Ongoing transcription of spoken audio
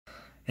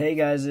Hey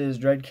guys, it is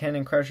Dread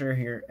Cannon Crusher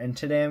here, and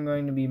today I'm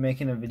going to be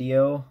making a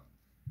video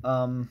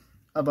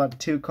about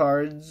two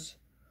cards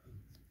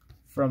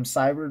from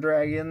Cyber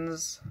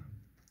Dragons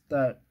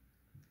or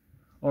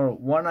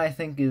one I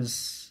think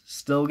is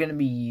still going to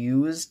be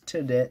used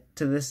to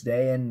this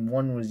day, and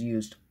one was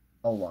used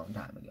a long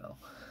time ago.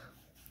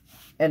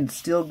 And it's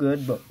still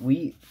good, but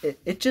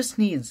it just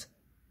needs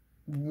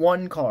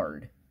one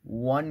card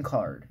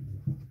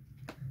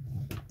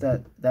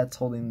that's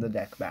holding the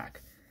deck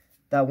back.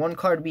 That one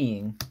card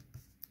being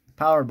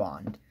Power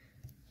Bond.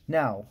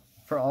 Now,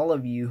 for all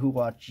of you who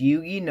watch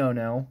Yu-Gi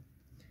No,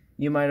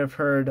 you might have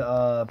heard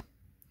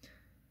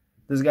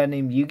this guy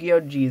named Yu-Gi-Oh!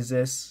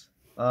 Jesus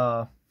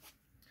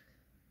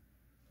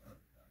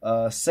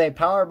say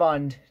Power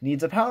Bond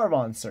needs a Power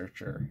Bond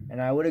searcher. And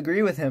I would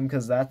agree with him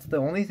because that's the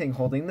only thing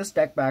holding this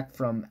deck back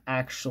from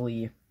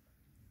actually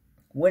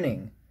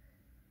winning.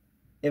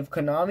 If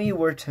Konami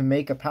were to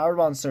make a Power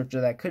Bond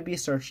searcher that could be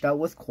searched out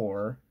with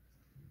core,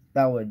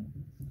 that would,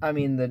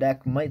 the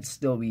deck might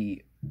still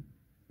be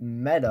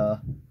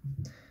meta.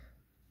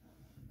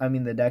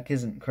 The deck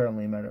isn't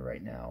currently meta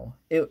right now.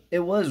 It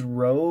was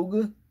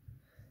Rogue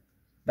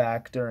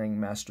back during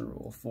Master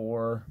Rule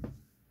 4.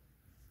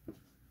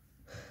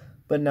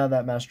 But now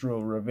that Master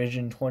Rule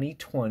Revision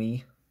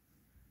 2020,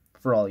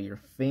 for all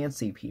your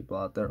fancy people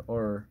out there,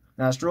 or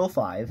Master Rule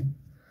 5,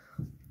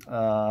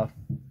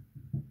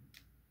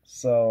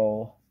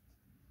 so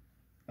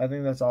I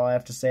think that's all I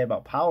have to say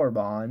about Power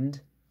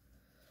Bond.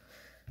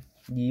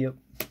 Yep.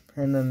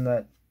 And then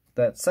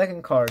that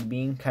second card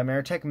being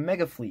Chimera Tech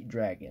Mega Fleet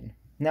Dragon.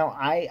 Now,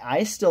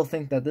 I still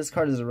think that this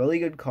card is a really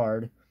good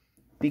card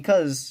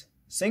because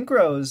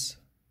Synchros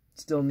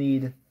still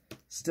need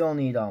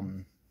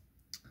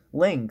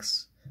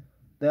links.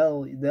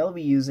 They'll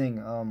be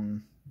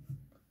using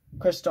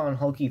Kriston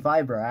Hulky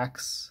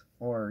Fibrax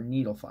or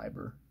Needle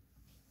Fiber.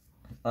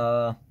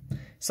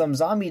 Some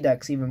zombie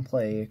decks even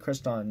play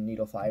Kriston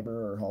Needle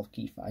Fiber or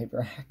Hulky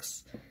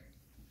Fibrax.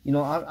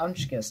 I'm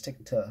just going to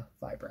stick to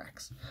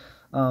Fibrax.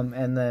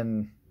 And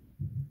then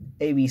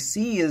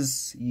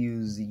ABC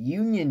use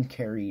Union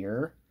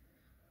Carrier,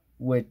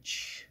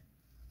 which,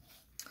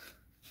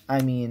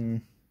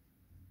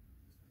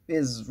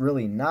 is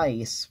really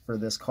nice for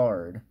this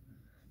card.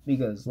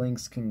 Because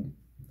links can...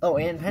 Oh,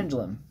 and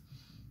Pendulum.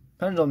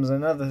 Pendulum is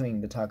another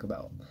thing to talk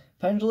about.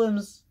 Pendulum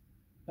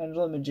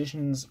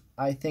Magicians,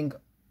 I think,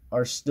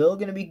 are still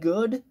going to be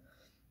good.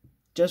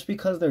 Just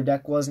because their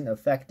deck wasn't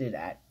affected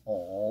at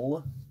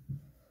all.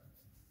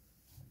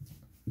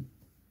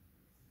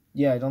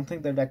 Yeah, I don't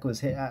think their deck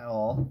was hit at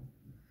all.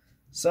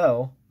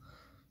 So,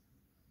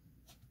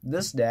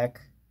 this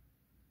deck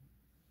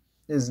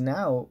is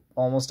now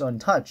almost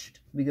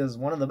untouched. Because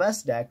one of the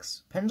best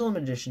decks, Pendulum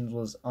Magicians,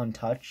 was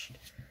untouched.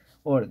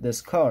 Or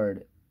this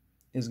card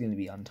is going to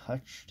be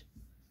untouched.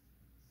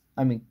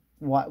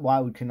 Why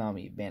would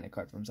Konami ban a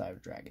card from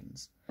Cyber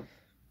Dragons?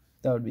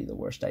 That would be the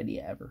worst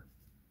idea ever.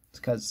 It's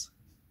because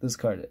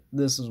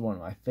this is one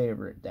of my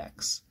favorite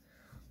decks.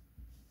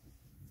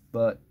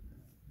 But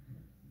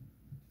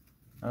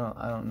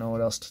I don't know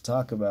what else to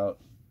talk about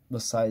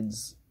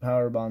besides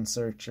Power Bond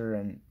Searcher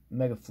and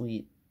Mega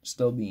Fleet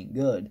still being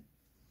good.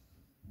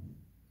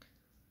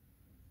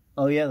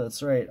 Oh yeah,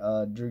 that's right.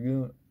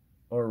 Dragoon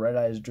or Red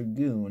Eyes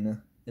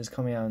Dragoon is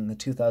coming out in the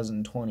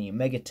 2020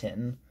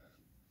 Megaton.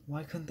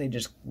 Why couldn't they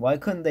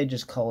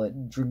just call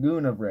it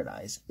Dragoon of Red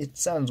Eyes? It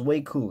sounds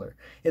way cooler.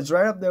 It's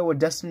right up there with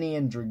Destiny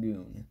and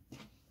Dragoon.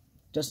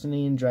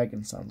 Destiny and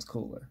Dragon sounds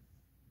cooler.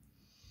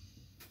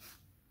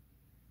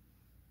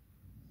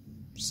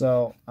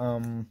 So,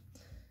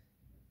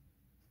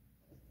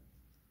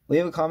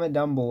 leave a comment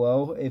down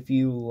below if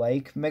you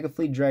like Mega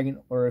Fleet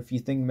Dragon or if you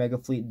think Mega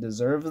Fleet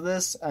deserves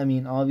this.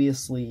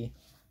 Obviously,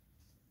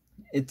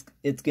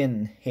 it's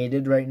getting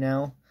hated right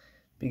now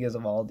because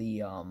of all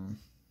the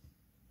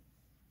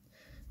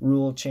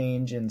rule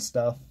change and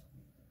stuff.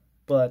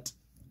 But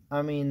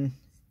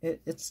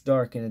it's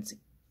dark and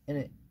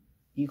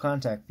you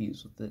contact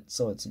views with it,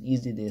 so it's an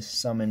easy to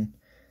summon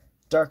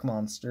dark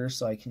monster,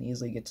 so I can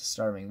easily get to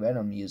Starving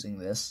Venom using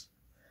this.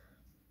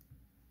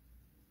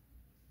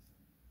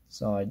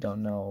 So I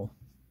don't know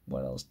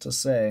what else to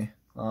say.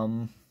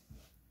 Yeah,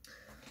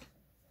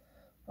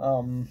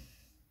 I'm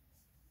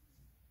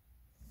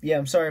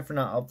sorry for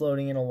not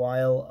uploading in a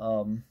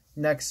while.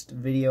 Next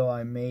video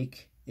I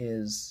make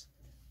is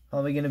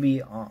probably going to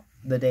be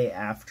the day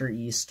after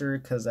Easter,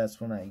 because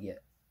that's when I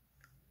get,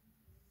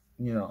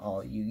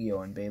 all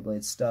Yu-Gi-Oh! And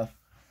Beyblade stuff.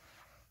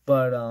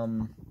 But,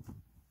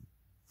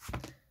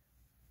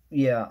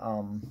 yeah,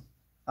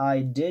 I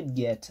did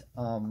get,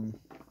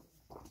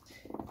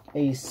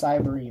 a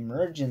Cyber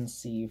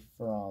Emergency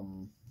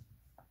from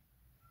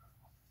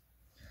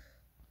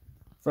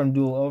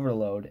Dual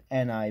Overload,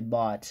 and I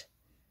bought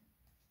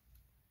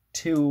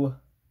 2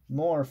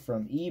 more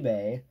from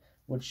eBay,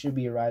 which should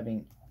be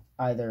arriving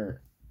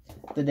either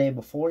the day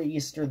before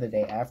Easter, the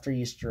day after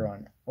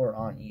Easter, or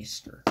on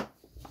Easter.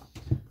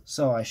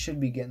 So I should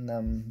be getting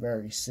them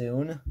very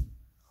soon.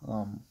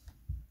 And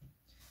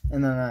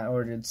then I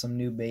ordered some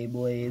new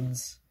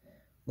Beyblades,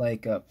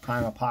 like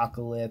Prime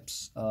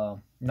Apocalypse,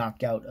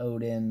 Knockout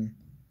Odin,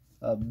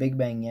 Big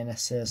Bang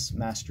Genesis,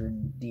 Master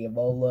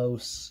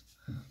Diavolos,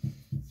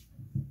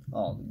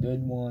 all the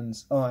good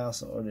ones. Oh, I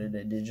also ordered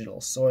a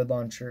digital sword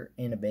launcher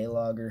and a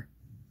Baylogger.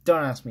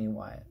 Don't ask me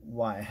why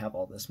I have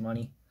all this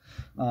money.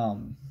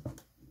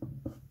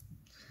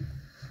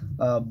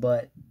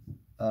 But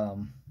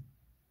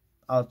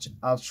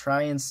I'll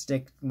try and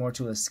stick more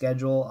to a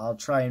schedule. I'll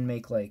try and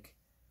make like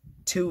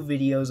 2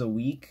 videos a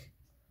week.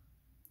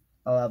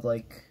 I'll have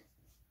like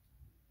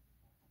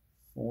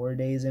 4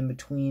 days in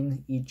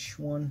between each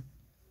one,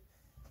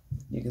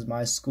 because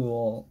my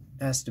school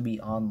has to be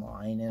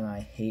online and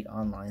I hate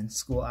online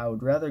school. I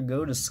would rather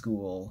go to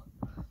school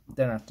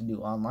than have to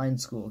do online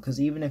school,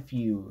 because even if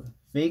you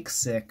fake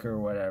sick or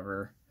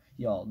whatever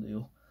y'all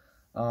do,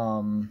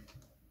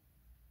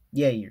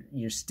 yeah,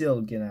 you're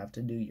still gonna have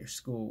to do your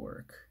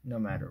schoolwork no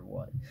matter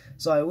what.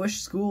 So I wish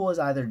school was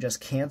either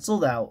just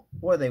canceled out,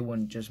 or they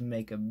wouldn't just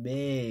make a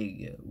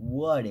big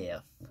what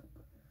if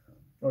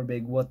or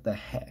big what the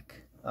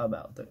heck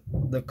about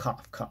the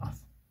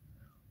cough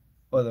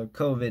or the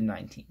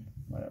COVID-19,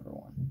 whatever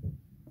one.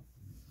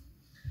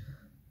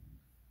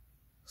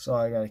 So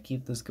I gotta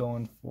keep this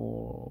going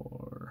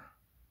for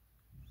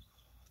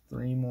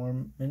 3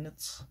 more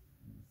minutes.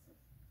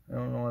 I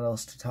don't know what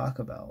else to talk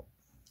about.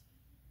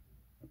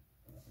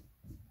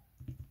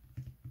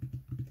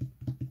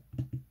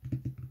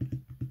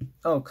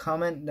 Oh,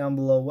 comment down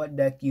below what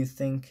deck you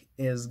think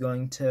is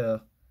going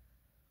to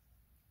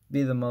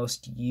be the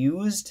most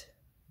used,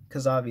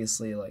 because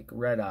obviously, like,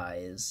 Red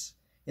Eyes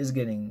is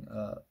getting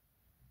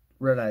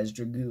Red Eyes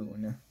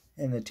Dragoon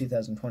in the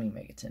 2020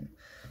 Megaton.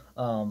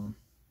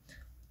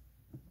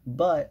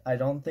 But I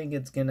don't think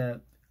it's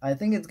gonna. I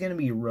think it's gonna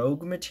be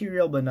rogue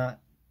material, but not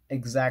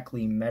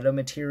exactly meta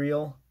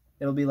material.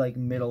 It'll be like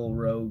middle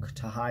rogue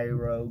to high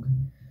rogue.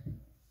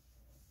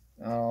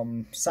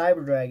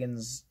 Cyber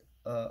Dragons,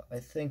 I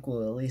think,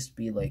 will at least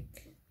be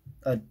like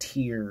a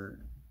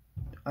tier.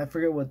 I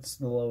forget what's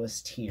the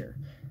lowest tier.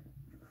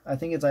 I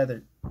think it's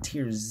either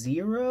tier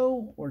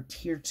 0 or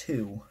tier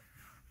 2.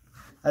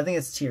 I think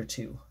it's tier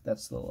 2.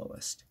 That's the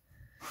lowest.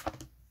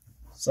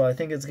 So I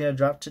think it's going to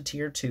drop to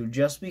tier 2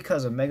 just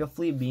because of Mega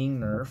Fleet being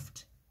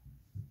nerfed.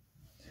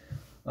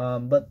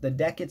 But the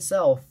deck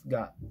itself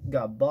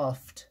got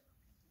buffed.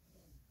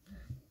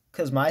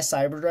 Because my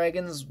Cyber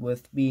Dragons,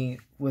 with the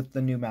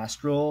new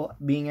Master Roll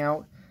being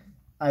out,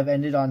 I've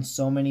ended on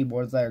so many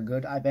boards that are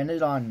good. I've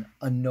ended on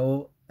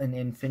an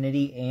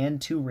Infinity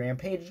and 2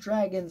 Rampage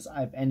Dragons.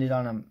 I've ended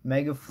on a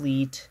Mega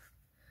Fleet,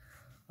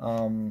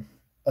 a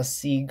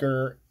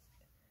Seeger,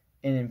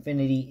 an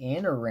Infinity,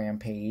 and a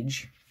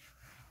Rampage.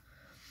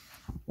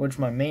 Which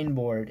my main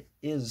board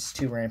is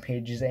 2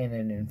 Rampages and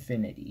an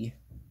Infinity.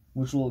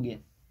 Which will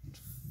get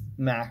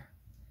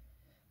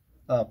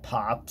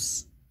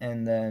pops.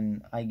 And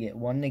then I get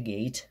 1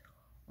 Negate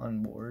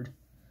on board.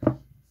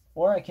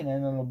 Or I can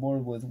end on a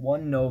board with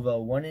 1 Nova,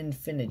 1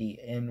 Infinity,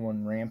 and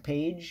 1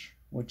 Rampage,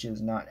 which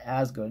is not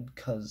as good,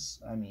 because,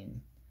 I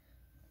mean,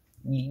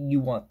 you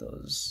want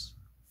those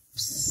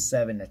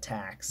 7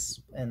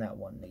 attacks and that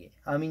 1 Negate.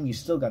 I mean, you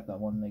still got that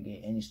 1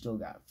 Negate, and you still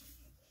got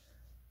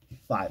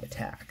 5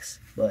 attacks,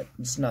 but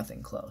it's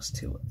nothing close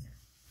to it.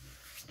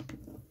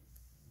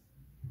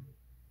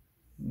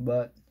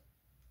 But,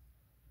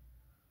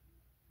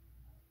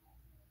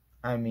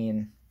 I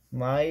mean,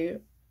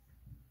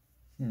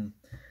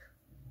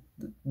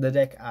 the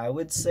deck I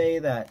would say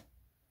that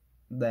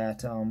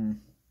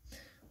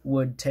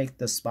would take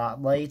the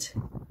spotlight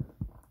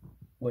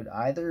would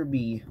either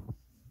be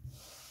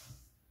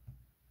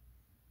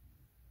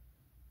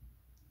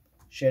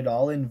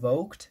Shaddoll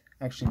Invoked.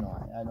 Actually,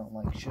 no, I don't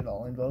like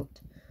Shaddoll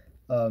Invoked.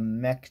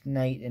 Mech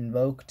Knight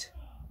Invoked.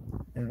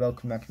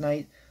 Invoke Mech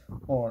Knight.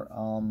 Or,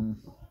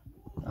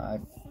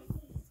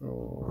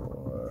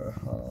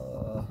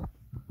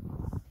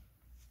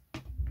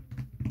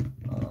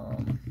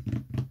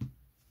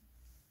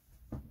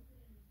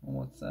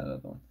 what's that other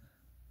one?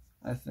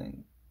 I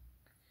think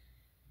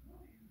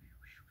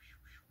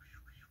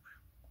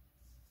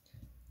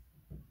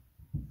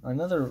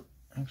another.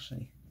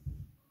 Actually,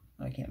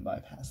 I can't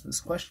bypass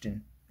this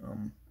question.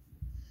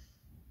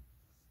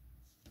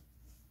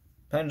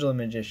 Pendulum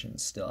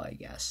Magicians still, I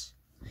guess.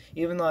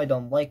 Even though I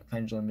don't like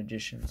Pendulum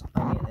Magicians,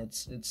 I mean,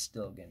 it's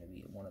still going to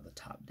be one of the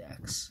top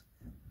decks.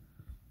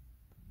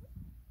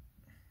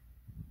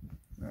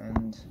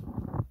 And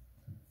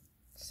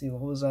let's see,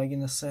 what was I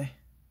going to say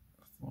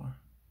before?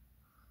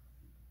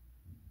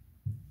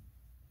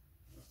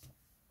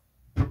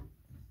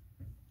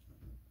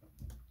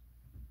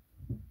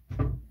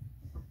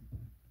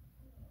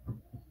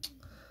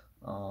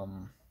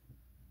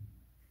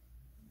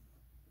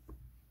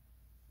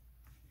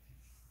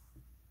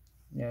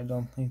 Yeah, I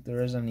don't think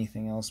there is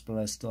anything else, but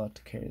I still have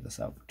to carry this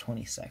out for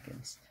 20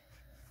 seconds.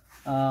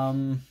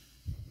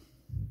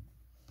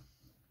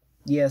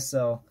 Yeah,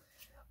 so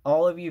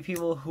all of you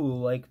people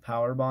who like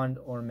Power Bond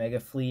or Mega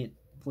Fleet,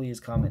 please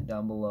comment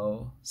down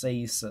below. Say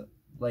you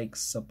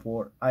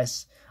support. I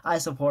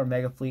support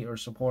Mega Fleet or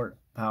support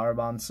Power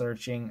Bond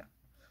searching.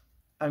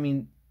 I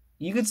mean,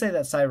 You could say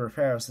that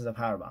Cyberferos is a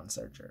Power Bond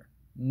searcher.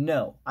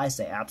 No, I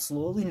say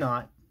absolutely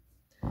not.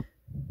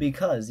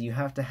 Because you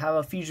have to have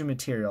a fusion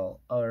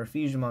material or a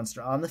fusion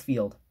monster on the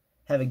field,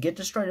 have it get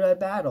destroyed by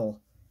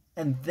battle,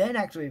 and then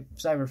activate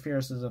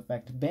Cyberferos'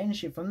 effect,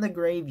 banish it from the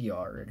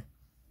graveyard,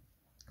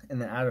 and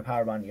then add a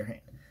Power Bond to your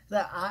hand.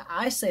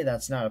 I say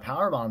that's not a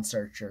Power Bond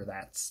searcher.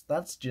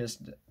 That's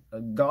just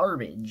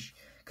garbage.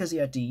 Because you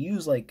have to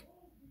use like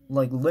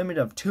limit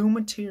of 2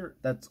 material.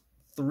 That's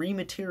 3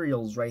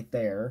 materials right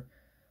there,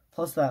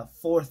 plus that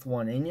 4th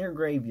one in your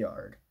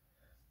graveyard,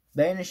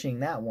 banishing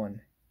that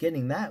one,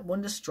 getting that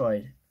one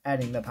destroyed,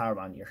 adding the Power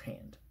Bond to your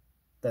hand.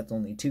 That's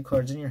only 2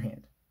 cards in your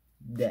hand.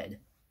 Dead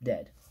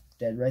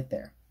right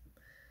there.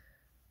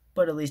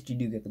 But at least you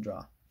do get the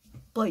draw.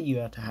 But you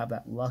have to have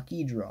that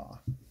lucky draw.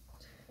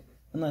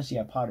 Unless you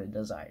have Potted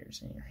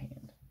Desires in your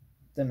hand.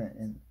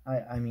 Then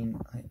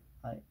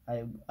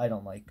I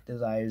don't like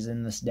Desires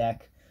in this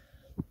deck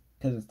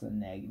because it's a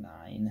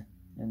 -9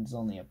 and it's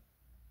only a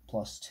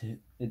 +2.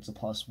 It's a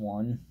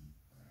 +1.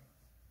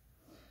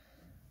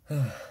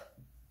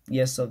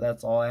 Yes, so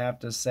that's all I have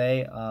to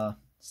say.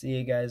 See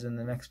you guys in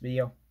the next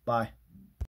video. Bye.